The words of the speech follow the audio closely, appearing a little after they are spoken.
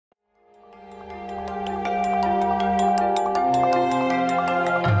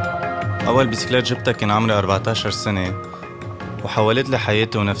أول بسكليت جبتها كان عمري 14 سنة، وحولت لي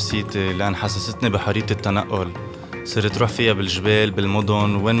حياتي ونفسيتي لأن حسستني بحرية التنقل. صرت روح فيها بالجبال،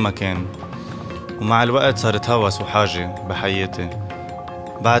 بالمدن، وين ما كان، ومع الوقت صارت هوس وحاجة بحياتي.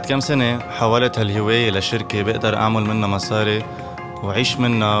 بعد كم سنة حولت هالهواية لشركة بقدر أعمل منها مصاري وعيش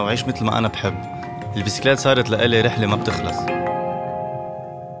منها وعيش مثل ما أنا بحب. البسكليت صارت لإلي رحلة ما بتخلص.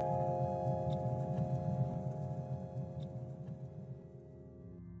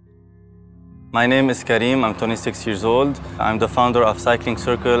 My name is Karim, I'm 26 years old. I'm the founder of Cycling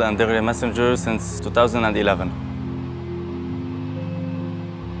Circle and Deghri Messengers since 2011.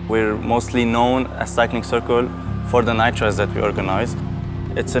 We're mostly known as Cycling Circle for the night rides that we organize.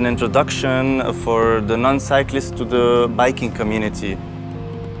 It's an introduction for the non-cyclists to the biking community.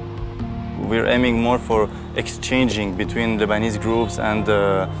 We're aiming more for exchanging between Lebanese groups and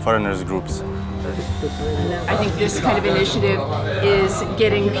foreigners groups. I think this kind of initiative is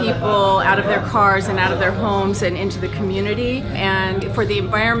getting people out of their cars and out of their homes and into the community. And for the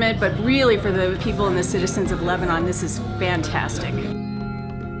environment, but really for the people and the citizens of Lebanon, this is fantastic.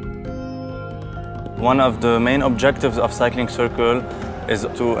 One of the main objectives of Cycling Circle is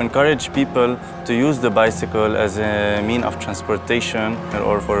to encourage people to use the bicycle as a means of transportation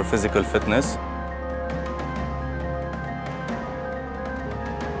or for physical fitness.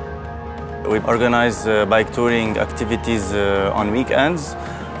 We organize bike touring activities on weekends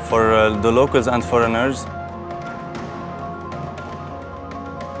for the locals and foreigners.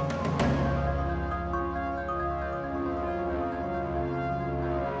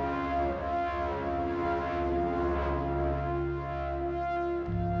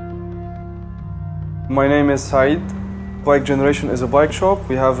 My name is Saeed. Bike Generation is a bike shop.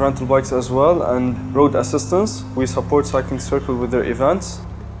 We have rental bikes as well and road assistance. We support Cycling Circle with their events.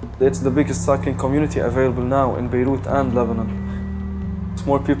 It's the biggest cycling community available now in Beirut and Lebanon.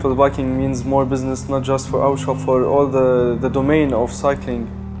 More people biking means more business, not just for our shop, for all the domain of cycling.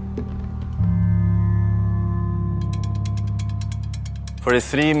 For a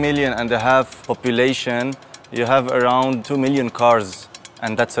 3.5 million population, you have around 2 million cars,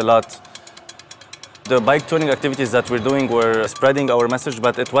 and that's a lot. The bike touring activities that we're doing were spreading our message,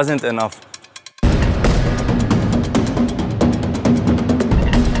 but it wasn't enough.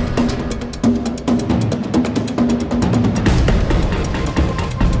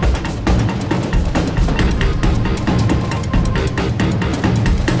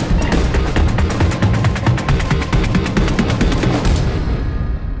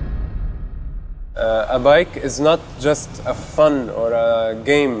 A bike is not just a fun or a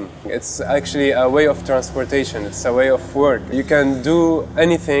game. It's actually a way of transportation. It's a way of work. You can do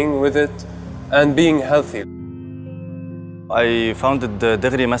anything with it and being healthy. I founded the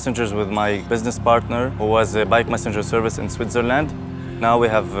Deghri Messengers with my business partner, who was a bike messenger service in Switzerland. Now we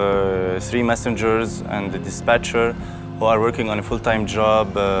have 3 messengers and a dispatcher who are working on a full-time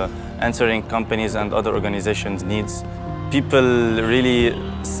job, answering companies and other organizations' needs. People really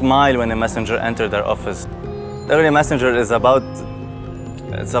smile when a messenger enters their office. Deghri Messenger is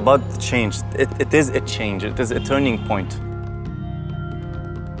about change. It is a change. It is a turning point.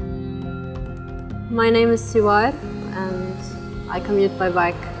 My name is Siwar and I commute by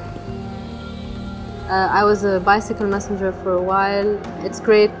bike. I was a bicycle messenger for a while. It's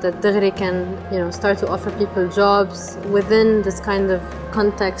great that Deghri can, start to offer people jobs within this kind of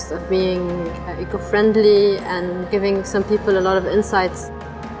context of being eco-friendly and giving some people a lot of insights.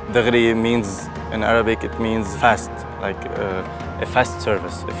 Deghri means, in Arabic, it means fast, like a fast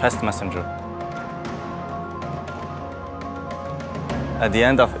service, a fast messenger. At the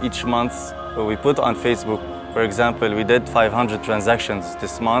end of each month, we put on Facebook, for example, we did 500 transactions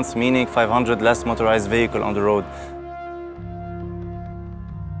this month, meaning 500 less motorized vehicles on the road.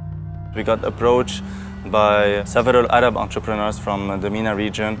 We got approached by several Arab entrepreneurs from the MENA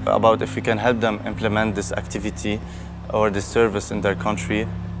region about if we can help them implement this activity or this service in their country.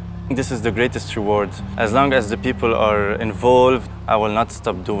 This is the greatest reward. As long as the people are involved, I will not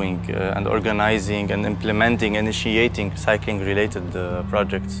stop doing and organizing and implementing, initiating cycling-related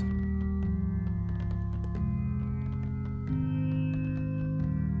projects.